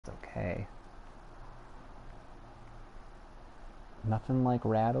Okay. Nothing like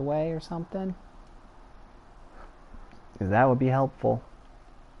Radaway or something? Because that would be helpful.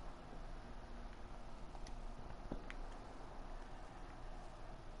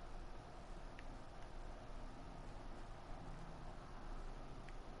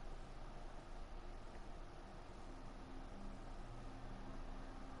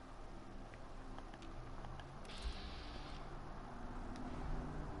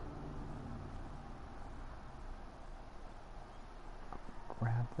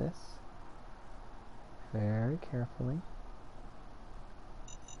 Grab this very carefully.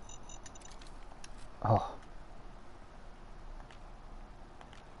 Oh.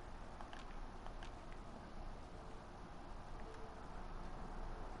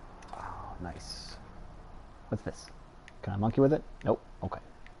 Oh, nice. What's this? Can I monkey with it? Nope. Okay.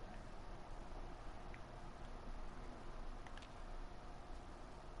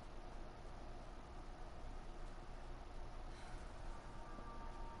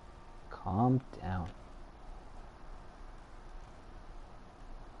 Calm down.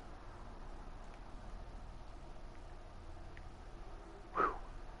 Whew.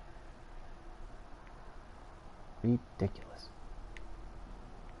 Ridiculous.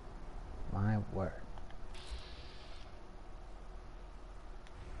 My word.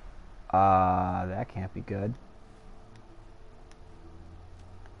 That can't be good.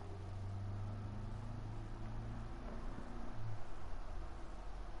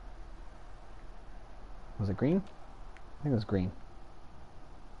 Was it green? I think it was green.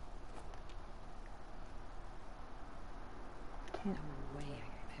 Can't. No way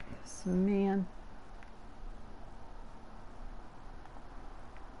I can pick this. Man.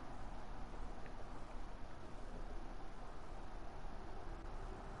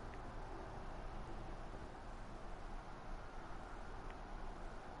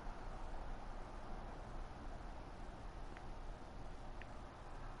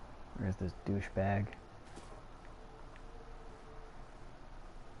 Where's this douchebag?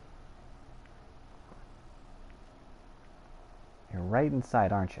 You're right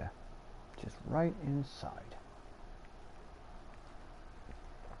inside, aren't you? Just right inside.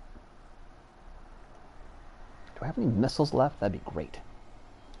 Do I have any missiles left? That'd be great.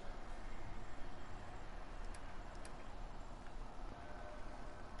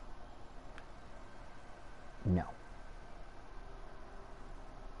 No.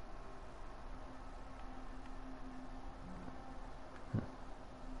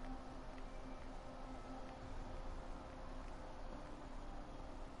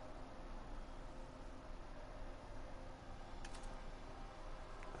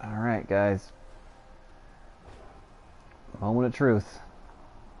 Alright, guys. Moment of truth.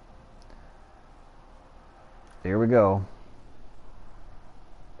 Here we go.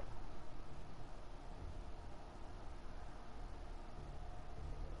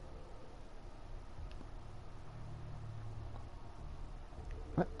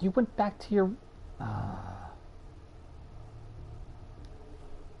 What? You went back to your...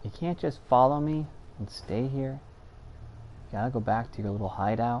 You can't just follow me and stay here. You gotta go back to your little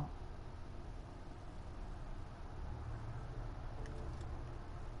hideout.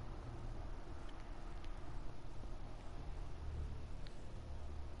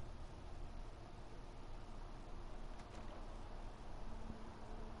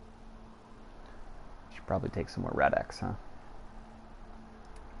 Should probably take some more Red X, huh?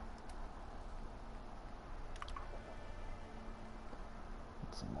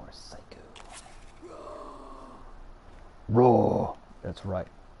 Some more Psycho. Roar! That's right.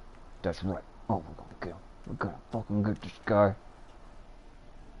 That's right. Oh, we're gonna get him. We're gonna fucking get this guy.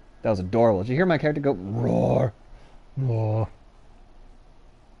 That was adorable. Did you hear my character go roar? Roar.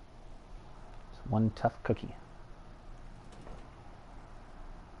 It's one tough cookie.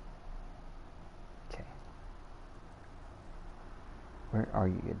 Okay. Where are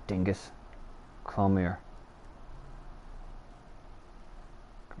you, you dingus? Come here.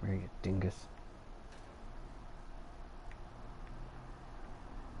 Come here, you dingus.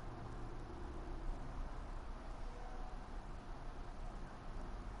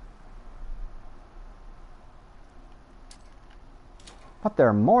 But there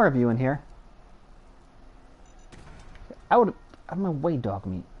are more of you in here. Out of my way, dog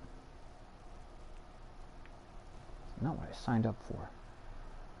meat. It's not what I signed up for.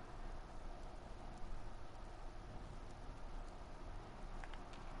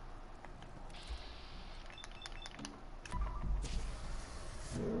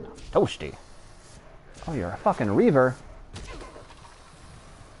 Toasty. Oh, you're a fucking Reaver.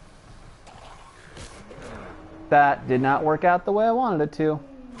 That did not work out the way I wanted it to.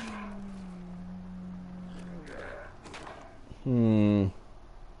 Hmm.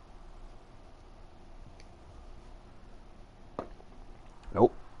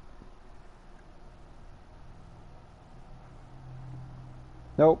 Nope.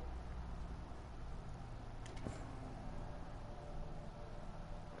 Nope.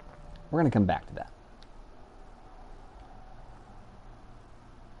 We're going to come back to that.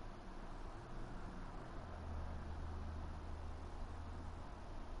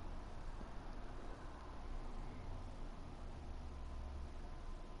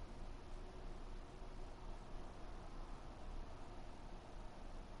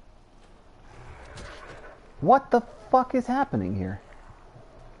 What the fuck is happening here?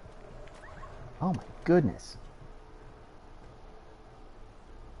 Oh my goodness.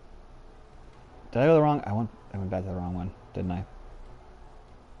 Did I go the wrong? I went back to the wrong one, didn't I?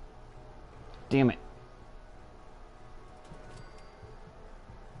 Damn it.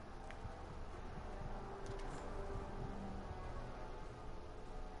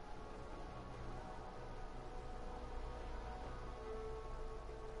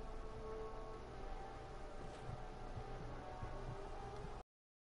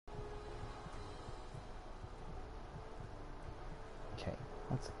 Okay,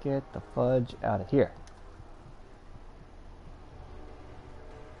 let's get the fudge out of here.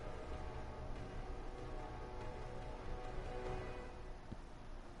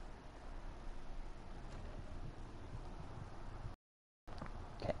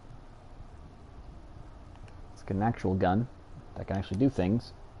 Okay. Let's get an actual gun that can actually do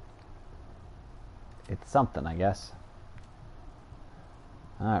things. It's something, I guess.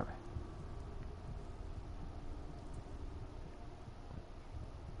 Alright.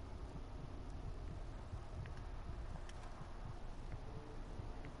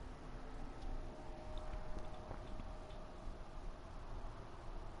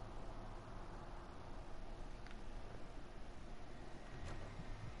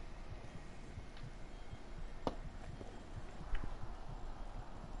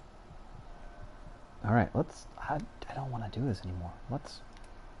 Alright, let's... I don't want to do this anymore. Let's...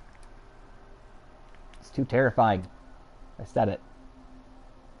 It's too terrifying. I said it.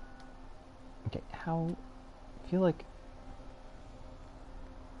 Okay, how... I feel like...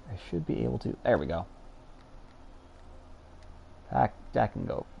 I should be able to... There we go. That can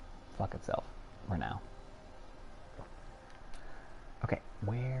go fuck itself for now. Okay,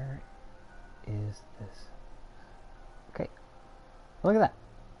 where is this? Okay, look at that.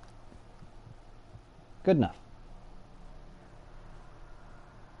 Good enough.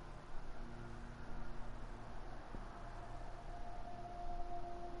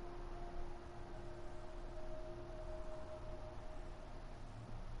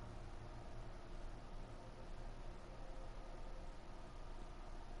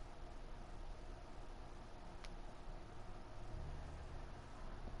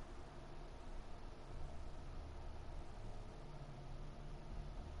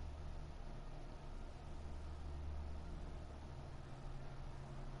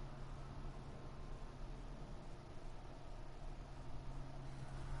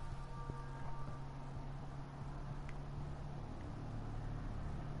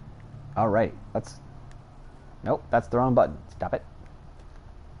 Alright, let's... Nope, that's the wrong button. Stop it.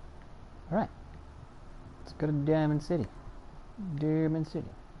 Alright. Let's go to Diamond City. Diamond City.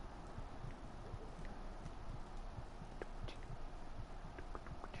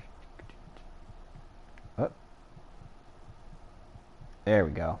 Oh. There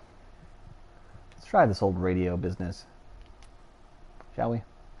we go. Let's try this old radio business. Shall we?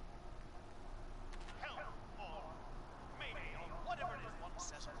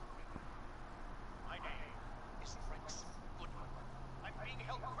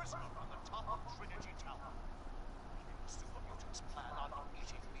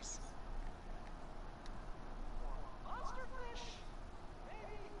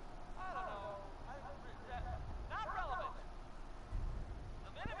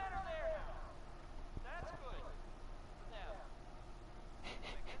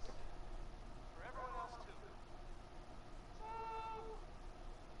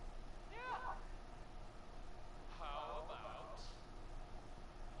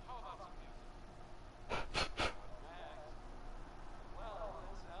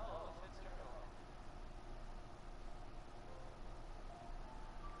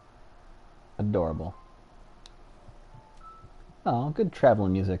 Adorable. Oh, good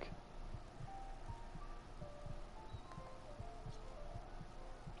traveling music.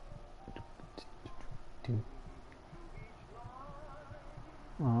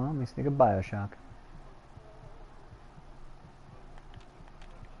 Oh, makes me think of Bioshock.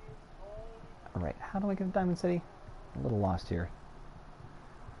 Alright, how do I get to Diamond City? A little lost here.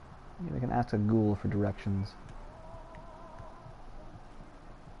 Maybe I can ask a ghoul for directions.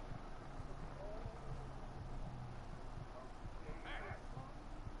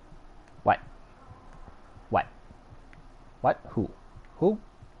 What? What? What? Who? Who?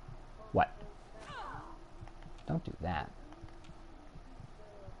 What? Don't do that.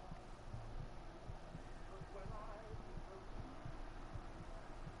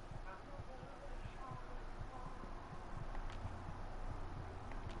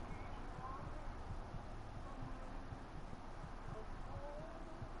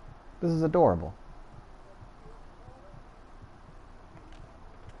 This is adorable.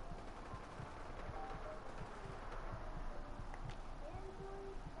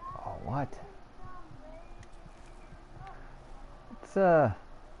 Oh, what? Let's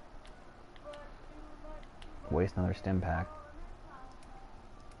waste another stim pack.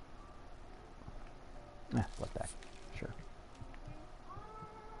 Flip back. Sure.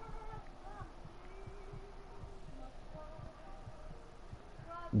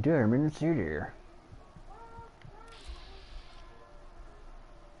 German theater.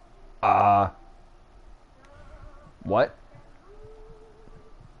 What?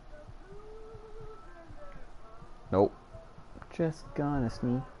 Nope. Just gonna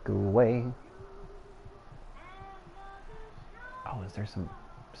sneak away. Oh, is there some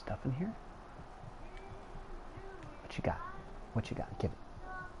stuff in here? What you got? What you got? Give it.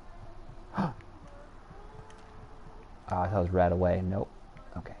 Oh, I thought it was right away. Nope.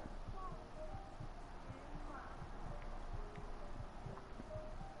 Okay.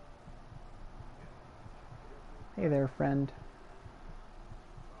 Hey there, friend.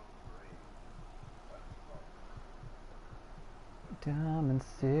 Diamond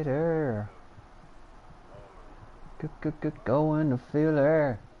Sitter. Going to feel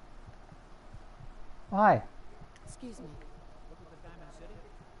her. Why? Excuse me.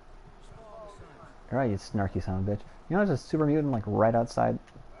 Alright, you snarky son of a bitch. You know there's a super mutant like right outside?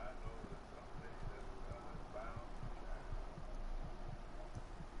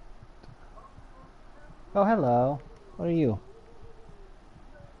 Oh, hello. What are you?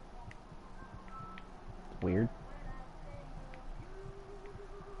 Weird.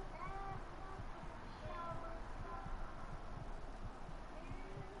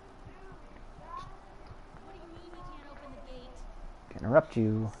 What do you mean you can't open the gate? Can interrupt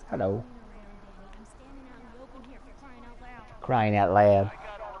you. Hello. I'm standing out in the open here for crying out loud. Crying out loud. I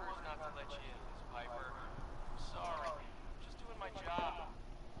got orders not to let you in, Miss Piper. I'm sorry. Just doing my job.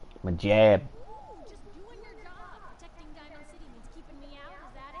 My jab. Just doing your job. Protecting Diamond City means keeping me out,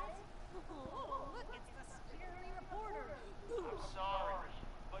 is that it? Oh, look, it's the scary reporter. I'm sorry,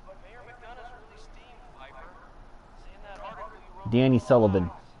 but Mayor McDonough's really steamed, Piper. Seeing that article you wrote. Danny Sullivan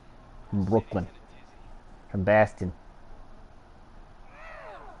from Brooklyn. From Bastion.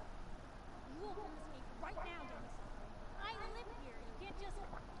 You open this gate right now, Dennis. I live here. You can't just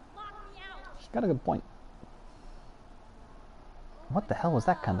lock me out. She's got a good point. What the hell was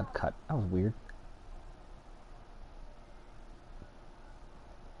that kind of cut? That was weird.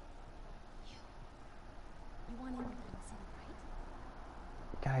 You want into Diamond City,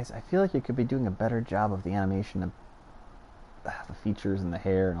 right? Guys, I feel like you could be doing a better job of the animation of the features and the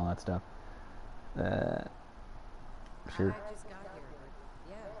hair and all that stuff. Sure. I just got here, but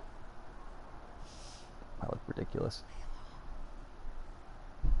yeah. That looked ridiculous.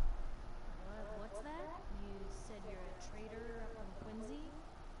 What's that? You said you're a trader up on Quincy?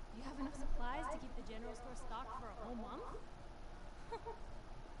 You have enough supplies to keep the general store stocked for a whole month? You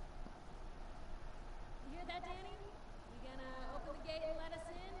hear that, Danny? You gonna open the gate and let us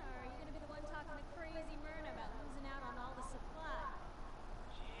in, or are you gonna be the one talking to crazy Myrna about losing out on all the supplies?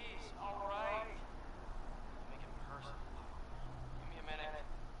 Jeez, all right. Make it personal. Give me a minute.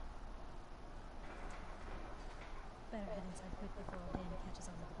 Better head inside quick before old Danny catches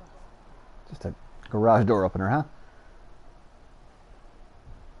on with the bluff. Just a garage door opener, huh?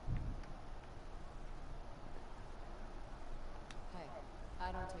 Hey,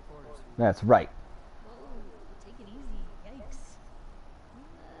 I don't take orders. That's right. Whoa, take it easy. Yikes.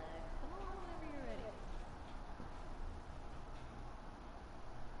 Come on whenever you're ready.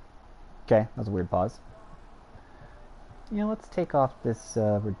 Okay, that was a weird pause. You know, let's take off this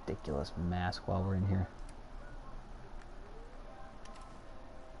ridiculous mask while we're in here.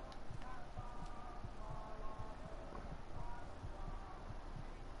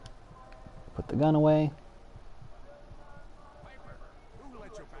 Put the gun away. Who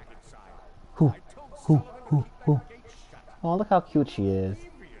let you back inside? Who? I told Sullivan to keep that gate shut. Oh, look how cute she is.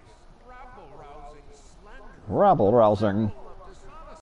 Devious, rabble-rousing slander. Rabble rousing.